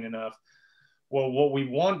through clean enough. Well, what we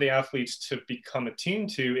want the athletes to become attuned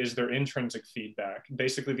to is their intrinsic feedback,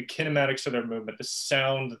 basically the kinematics of their movement, the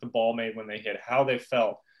sound that the ball made when they hit, how they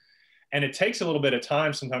felt. And it takes a little bit of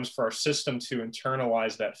time sometimes for our system to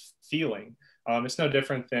internalize that feeling. It's no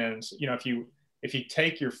different than, if you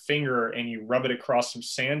take your finger and you rub it across some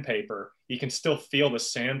sandpaper, you can still feel the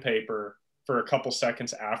sandpaper for a couple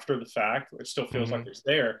seconds after the fact. It still feels like it's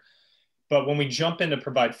there. But when we jump in to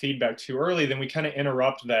provide feedback too early, then we kind of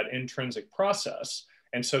interrupt that intrinsic process.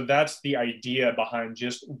 And so that's the idea behind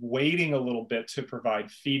just waiting a little bit to provide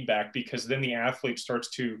feedback, because then the athlete starts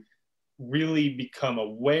to really become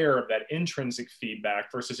aware of that intrinsic feedback,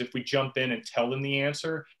 versus if we jump in and tell them the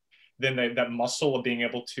answer, then that muscle of being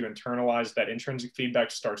able to internalize that intrinsic feedback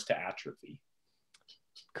starts to atrophy.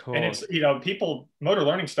 Cool. And it's, motor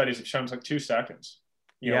learning studies have shown it's like 2 seconds.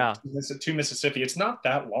 To Mississippi, it's not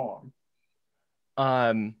that long.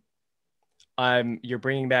 You're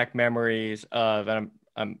bringing back memories of, and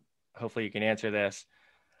I'm hopefully you can answer this.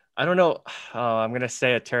 I don't know. I'm going to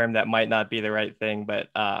say a term that might not be the right thing, but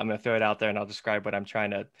I'm going to throw it out there and I'll describe what I'm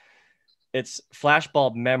trying to. It's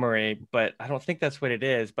flashbulb memory, but I don't think that's what it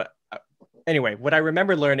is. But anyway, what I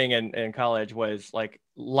remember learning in college was like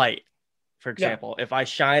light. For example, if I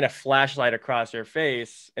shine a flashlight across your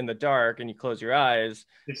face in the dark and you close your eyes,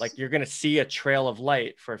 like you're going to see a trail of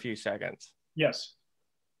light for a few seconds. Yes.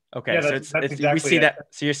 Okay. Yeah, that's exactly we see that.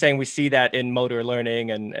 So you're saying we see that in motor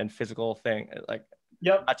learning and physical thing, like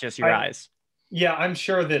not just your eyes. Yeah, I'm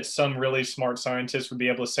sure that some really smart scientists would be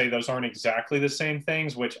able to say those aren't exactly the same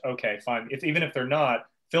things, which, okay, fine. Even if they're not,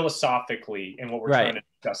 philosophically, in what we're trying to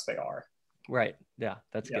discuss, they are. Right. Yeah,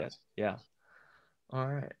 that's good. Yeah. All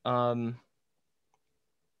right. Let's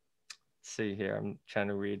see here. I'm trying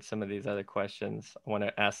to read some of these other questions.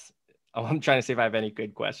 I'm trying to see if I have any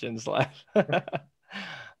good questions left.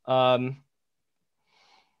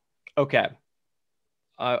 Okay.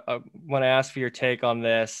 I want to ask for your take on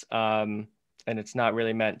this. And it's not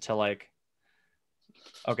really meant to like,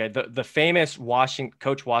 okay, the famous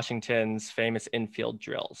Coach Washington's famous infield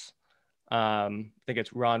drills. I think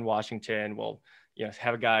it's Ron Washington will,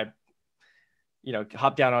 have a guy,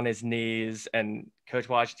 hop down on his knees, and Coach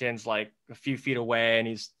Washington's like a few feet away, and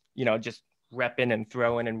he's, just repping and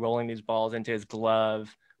throwing and rolling these balls into his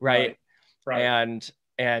glove. Right.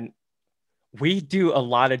 And we do a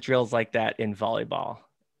lot of drills like that in volleyball.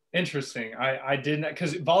 Interesting. I didn't,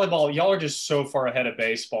 because volleyball, y'all are just so far ahead of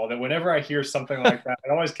baseball that whenever I hear something like that,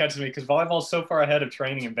 it always catches me, because volleyball is so far ahead of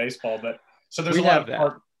training in baseball. But so there's a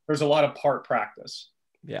lot of part practice.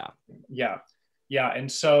 Yeah.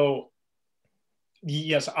 And so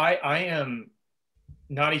Yes, I am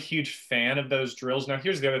not a huge fan of those drills. Now,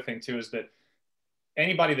 here's the other thing too, is that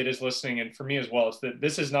anybody that is listening, and for me as well, is that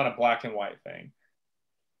this is not a black and white thing.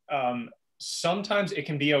 Sometimes it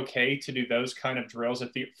can be okay to do those kind of drills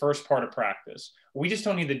at the first part of practice. We just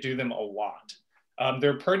don't need to do them a lot.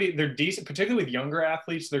 They're decent, particularly with younger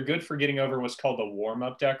athletes. They're good for getting over what's called the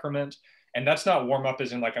warm-up decrement. And that's not warm up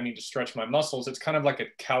as in like I need to stretch my muscles. It's kind of like a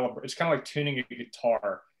caliber. It's kind of like tuning a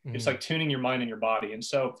guitar. It's like tuning your mind and your body. And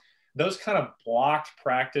so those kind of blocked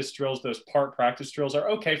practice drills, those part practice drills are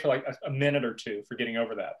okay for like a minute or two for getting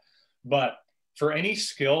over that. But for any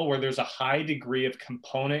skill where there's a high degree of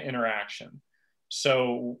component interaction.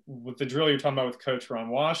 So with the drill you're talking about with Coach Ron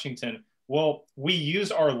Washington, well, we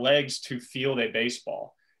use our legs to field a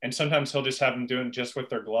baseball. And sometimes he'll just have them doing just with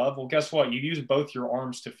their glove. Well, guess what? You use both your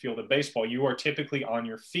arms to field a baseball. You are typically on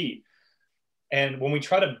your feet. And when we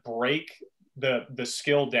try to break the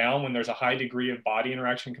skill down when there's a high degree of body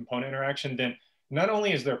interaction, component interaction, then not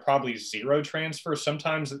only is there probably zero transfer,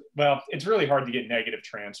 sometimes, well, it's really hard to get negative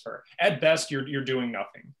transfer. At best, you're doing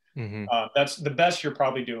nothing. That's the best you're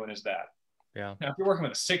probably doing is that. Yeah. Now, if you're working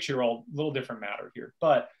with a 6-year-old, a little different matter here.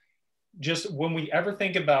 But just when we ever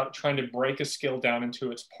think about trying to break a skill down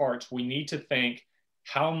into its parts, we need to think,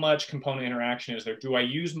 how much component interaction is there?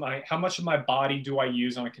 How much of my body do I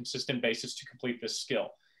use on a consistent basis to complete this skill?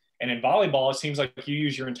 And in volleyball, it seems like you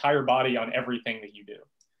use your entire body on everything that you do.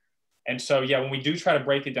 And so, yeah, when we do try to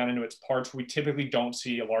break it down into its parts, we typically don't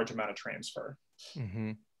see a large amount of transfer.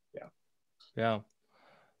 Yeah.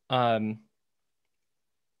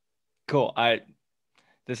 Cool.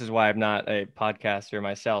 This is why I'm not a podcaster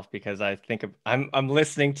myself, because I think I'm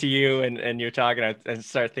listening to you and you're talking and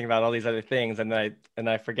start thinking about all these other things. And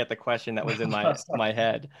I forget the question that was in my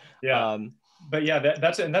head. Yeah. But yeah,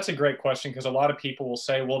 that's a great question, because a lot of people will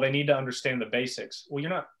say, well, they need to understand the basics.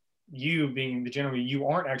 Well, you being the general, you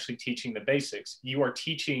aren't actually teaching the basics. You are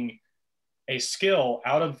teaching a skill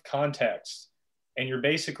out of context, and you're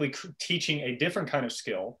basically teaching a different kind of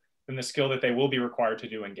skill than the skill that they will be required to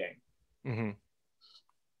do in game.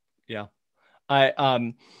 Yeah.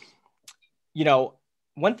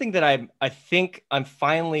 One thing that I think I'm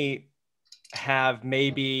finally have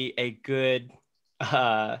maybe a good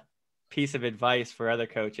piece of advice for other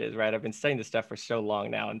coaches, right? I've been studying this stuff for so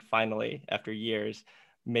long now, and finally, after years,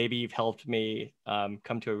 maybe you've helped me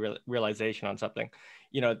come to a realization on something.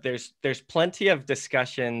 There's plenty of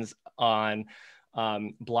discussions on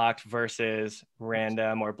blocked versus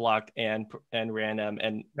random, or blocked and random,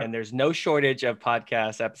 and there's no shortage of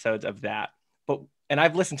podcast episodes of that. And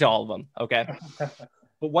I've listened to all of them. Okay.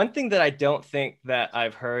 But one thing that I don't think that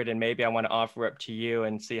I've heard, and maybe I want to offer up to you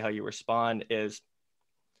and see how you respond, is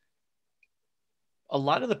a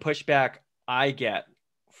lot of the pushback I get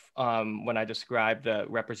when I describe the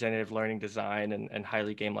representative learning design and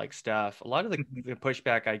highly game-like stuff. A lot of the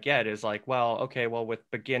pushback I get is like, well,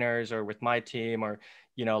 with beginners or with my team, or,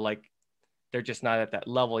 like they're just not at that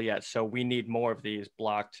level yet. So we need more of these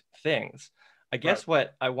blocked things. I guess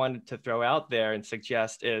what I wanted to throw out there and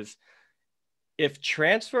suggest is, if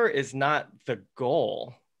transfer is not the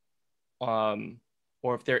goal, or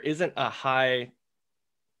if there isn't a high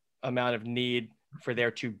amount of need for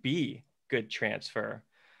there to be good transfer,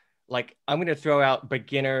 like I'm going to throw out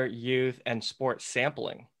beginner, youth, and sports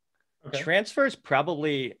sampling. Okay. Transfer is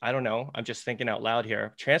probably, I don't know, I'm just thinking out loud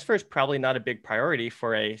here. Transfer is probably not a big priority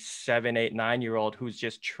for a 7, 8, 9-year-old who's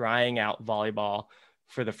just trying out volleyball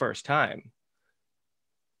for the first time.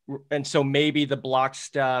 And so maybe the block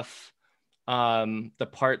stuff, the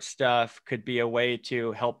part stuff could be a way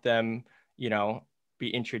to help them, be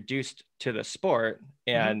introduced to the sport.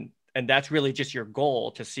 And that's really just your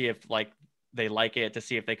goal, to see if they like it, to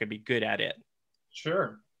see if they could be good at it.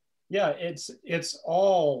 Sure. Yeah. It's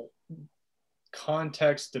all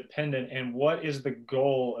context dependent, and what is the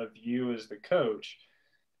goal of you as the coach.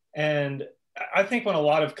 And I think when a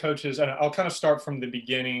lot of coaches, and I'll kind of start from the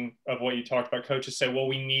beginning of what you talked about, coaches say, well,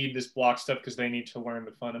 we need this block stuff because they need to learn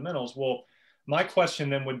the fundamentals. Well, my question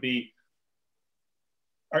then would be,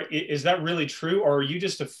 is that really true? Or are you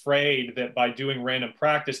just afraid that by doing random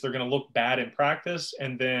practice, they're going to look bad in practice,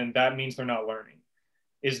 and then that means they're not learning?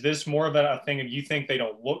 Is this more of a thing of you think they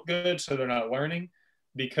don't look good, so they're not learning?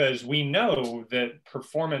 Because we know that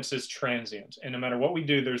performance is transient. And no matter what we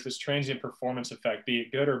do, there's this transient performance effect, be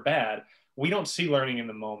it good or bad. We don't see learning in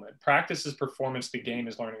the moment. Practice is performance. The game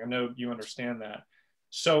is learning. I know you understand that.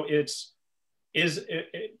 So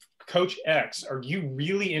Coach X, are you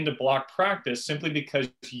really into block practice simply because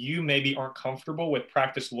you maybe aren't comfortable with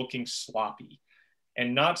practice looking sloppy,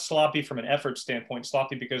 and not sloppy from an effort standpoint,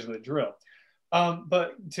 sloppy because of the drill?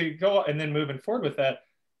 But to go and then moving forward with that,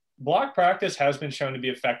 block practice has been shown to be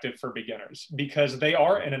effective for beginners because they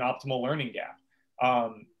are in an optimal learning gap.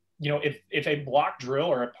 You know, if a block drill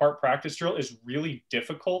or a part practice drill is really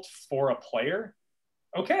difficult for a player,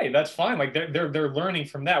 okay, that's fine. Like they're learning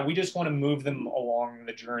from that. We just want to move them along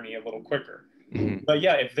the journey a little quicker. Mm-hmm. But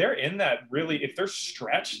yeah, if they're in that really, if they're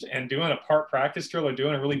stretched and doing a part practice drill or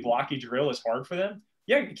doing a really blocky drill is hard for them,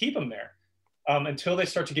 yeah, keep them there until they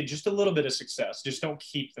start to get just a little bit of success. Just don't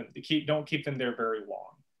keep them. Don't keep them there very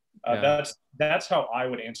long. That's how I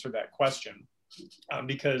would answer that question,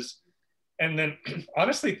 because, and then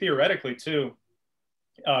honestly, theoretically too,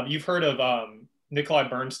 you've heard of Nikolai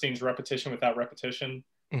Bernstein's repetition without repetition.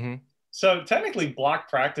 Mm-hmm. So technically block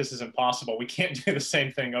practice is impossible. We can't do the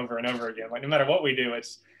same thing over and over again. Like no matter what we do,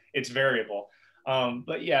 it's variable.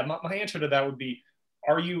 But yeah, my answer to that would be,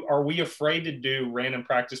 are we afraid to do random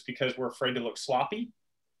practice because we're afraid to look sloppy?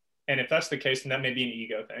 And if that's the case, then that may be an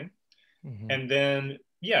ego thing. Mm-hmm. And then,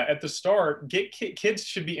 yeah, at the start, kids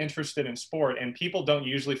should be interested in sport, and people don't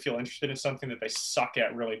usually feel interested in something that they suck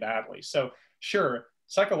at really badly. So sure,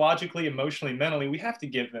 psychologically, emotionally, mentally, we have to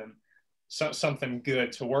give them something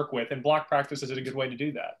good to work with, and block practice is a good way to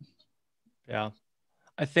do that. Yeah,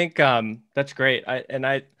 I think that's great.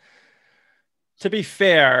 To be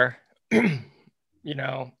fair, you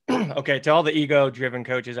know, okay, to all the ego-driven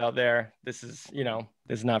coaches out there, this is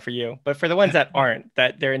not for you. But for the ones that aren't,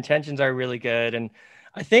 that their intentions are really good, and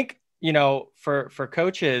I think, you know, for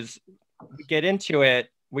coaches, we get into it,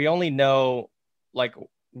 we only know like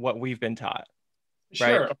what we've been taught, right?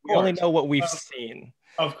 Sure, we only know what we've seen.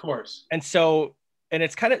 Of course. And so, and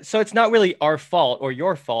it's kind of, so it's not really our fault or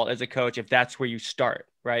your fault as a coach if that's where you start,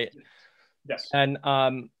 right? Yes. And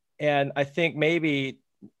I think maybe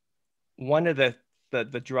one of the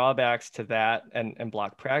drawbacks to that and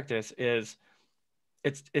block practice is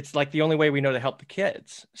it's like the only way we know to help the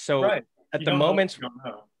kids. So right. At the moments,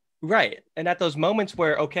 right. And at those moments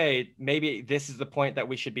where, okay, maybe this is the point that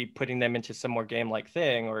we should be putting them into some more game-like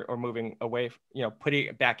thing or moving away, you know, putting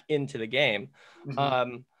it back into the game.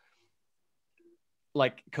 Mm-hmm.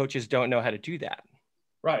 Like coaches don't know how to do that.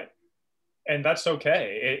 Right. And that's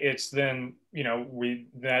okay. It's then, you know,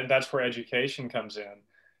 that's where education comes in.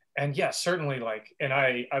 And yeah, certainly like, and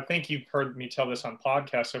I think you've heard me tell this on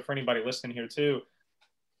podcasts. So for anybody listening here too,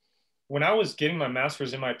 when I was getting my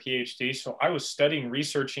master's and my Ph.D., so I was studying,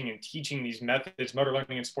 researching, and teaching these methods, motor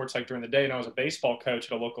learning and sports psych during the day, and I was a baseball coach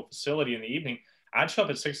at a local facility in the evening. I'd show up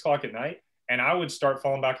at 6 o'clock at night, and I would start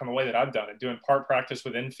falling back on the way that I've done it, doing part practice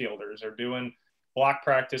with infielders or doing block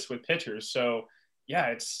practice with pitchers. So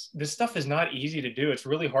yeah, this stuff is not easy to do. It's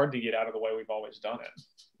really hard to get out of the way we've always done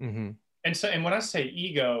it. Mm-hmm. And when I say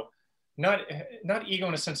ego, not ego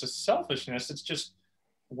in a sense of selfishness, it's just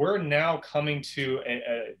we're now coming to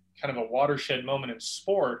a kind of a watershed moment in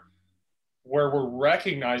sport where we're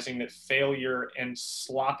recognizing that failure and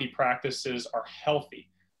sloppy practices are healthy.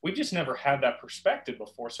 We've just never had that perspective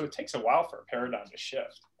before. So it takes a while for a paradigm to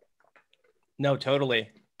shift. No, totally.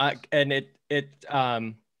 And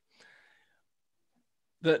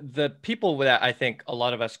the people that I think a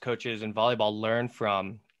lot of us coaches in volleyball learn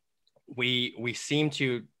from, we seem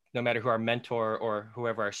to, no matter who our mentor or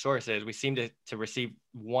whoever our source is, we seem to receive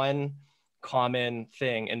one common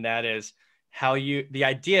thing, and that is the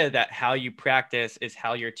idea that how you practice is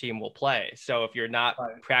how your team will play. So if you're not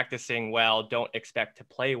practicing well, don't expect to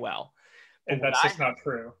play well. And that's just not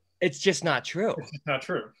true. It's just not true. It's just not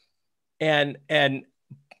true. And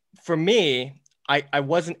for me, I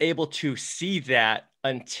wasn't able to see that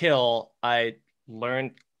until I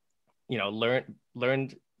learned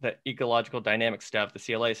the ecological dynamic stuff, the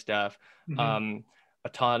CLA stuff, mm-hmm.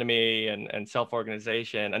 Autonomy and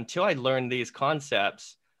self-organization. Until I learned these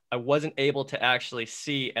concepts, I wasn't able to actually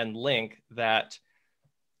see and link that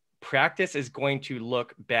practice is going to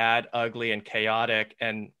look bad, ugly, and chaotic,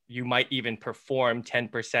 and you might even perform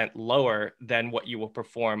 10% lower than what you will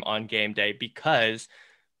perform on game day because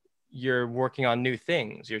you're working on new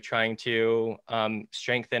things. You're trying to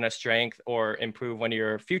strengthen a strength or improve one of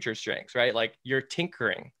your future strengths, right? Like you're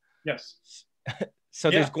tinkering. Yes. So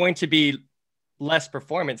there's going to be less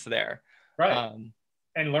performance there. Right.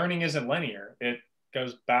 And learning isn't linear. It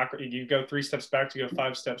goes back. You go 3 steps back to go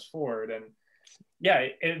 5 steps forward. And yeah,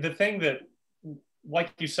 the thing that,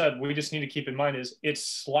 like you said, we just need to keep in mind is it's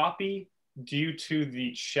sloppy due to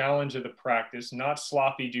the challenge of the practice, not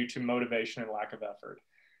sloppy due to motivation and lack of effort.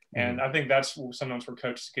 And I think that's sometimes where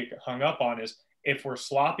coaches get hung up on is if we're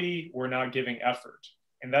sloppy, we're not giving effort.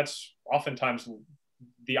 And that's oftentimes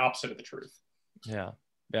the opposite of the truth. Yeah.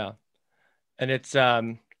 Yeah. And it's,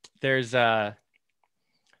 there's a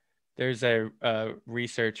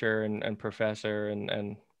researcher and professor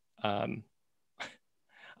and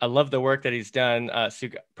I love the work that he's done.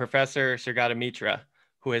 Professor Surgata Mitra,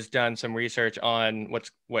 who has done some research on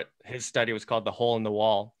what his study was called the hole in the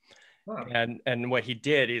wall. Huh. And what he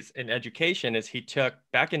did is in education is he took,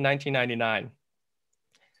 back in 1999,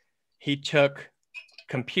 he took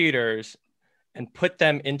computers and put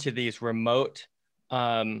them into these remote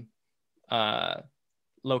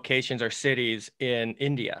locations or cities in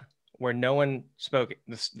India where no one spoke.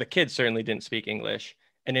 The kids certainly didn't speak English.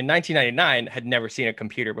 And in 1999 had never seen a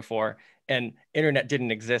computer before, and internet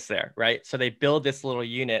didn't exist there, right? So they build this little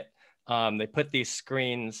unit. They put these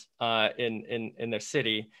screens in their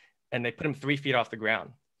city, and they put them 3 feet off the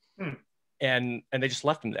ground, and they just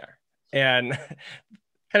left them there. And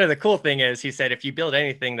kind of the cool thing is, he said, if you build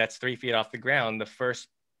anything that's 3 feet off the ground, the first,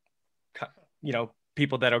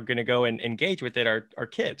 people that are going to go and engage with it are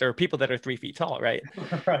kids or people that are 3 feet tall, right?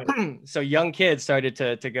 Right. So young kids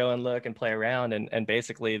started to go and look and play around, and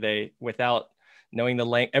basically they, without knowing the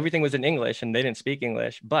language, everything was in English and they didn't speak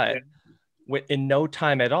English, but in no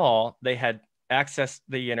time at all, they had accessed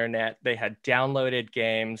the internet, they had downloaded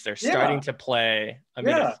games, they're starting to play. I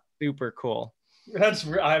mean, it's super cool.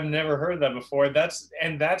 I've never heard that before. That's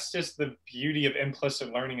just the beauty of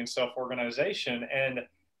implicit learning and self-organization. And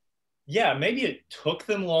yeah, maybe it took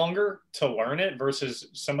them longer to learn it versus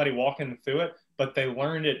somebody walking through it, but they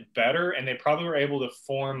learned it better, and they probably were able to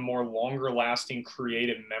form more longer lasting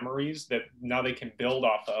creative memories that now they can build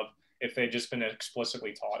off of if they've just been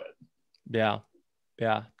explicitly taught it.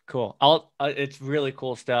 Yeah, cool. It's really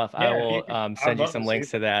cool stuff. I will send you some links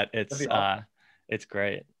to that. It's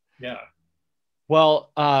great. Yeah.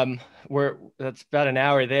 Well, that's about an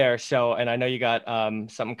hour there. So, and I know you got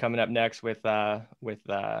something coming up next with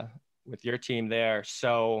your team there.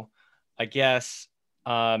 So I guess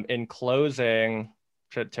in closing,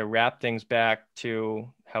 to wrap things back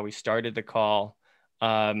to how we started the call,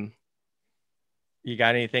 you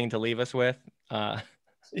got anything to leave us with?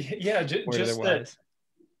 Just that,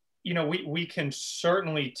 we can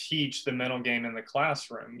certainly teach the mental game in the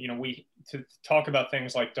classroom. To talk about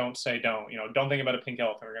things like don't say don't, don't think about a pink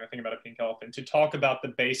elephant, we're going to think about a pink elephant, to talk about the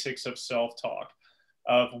basics of self-talk,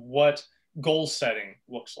 of what goal setting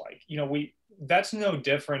looks like. That's no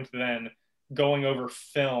different than going over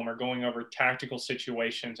film or going over tactical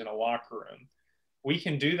situations in a locker room. We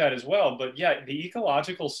can do that as well. But yeah, the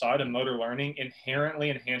ecological side of motor learning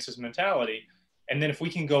inherently enhances mentality. And then if we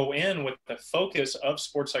can go in with the focus of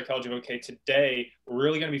sports psychology, okay, today we're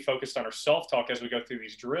really going to be focused on our self-talk as we go through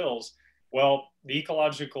these drills. Well, the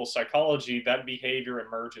ecological psychology, that behavior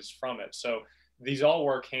emerges from it. So these all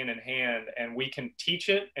work hand in hand, and we can teach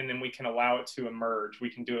it and then we can allow it to emerge. We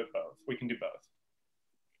can do it both. We can do both.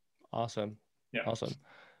 Awesome. Yeah. Awesome.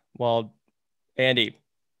 Well, Andy,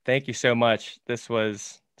 thank you so much. This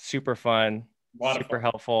was super fun, super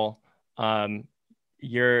helpful.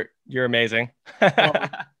 You're amazing. Well,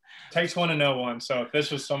 takes one to know one. So this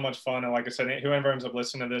was so much fun. And like I said, whoever ends up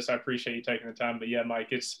listening to this, I appreciate you taking the time. But yeah,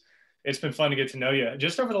 Mike, it's been fun to get to know you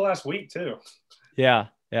just over the last week too. Yeah.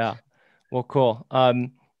 Well, cool.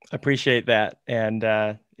 Appreciate that. And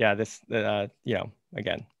again,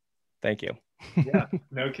 thank you. Yeah.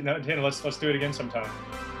 No, let's do it again sometime.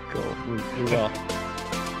 Cool. We will.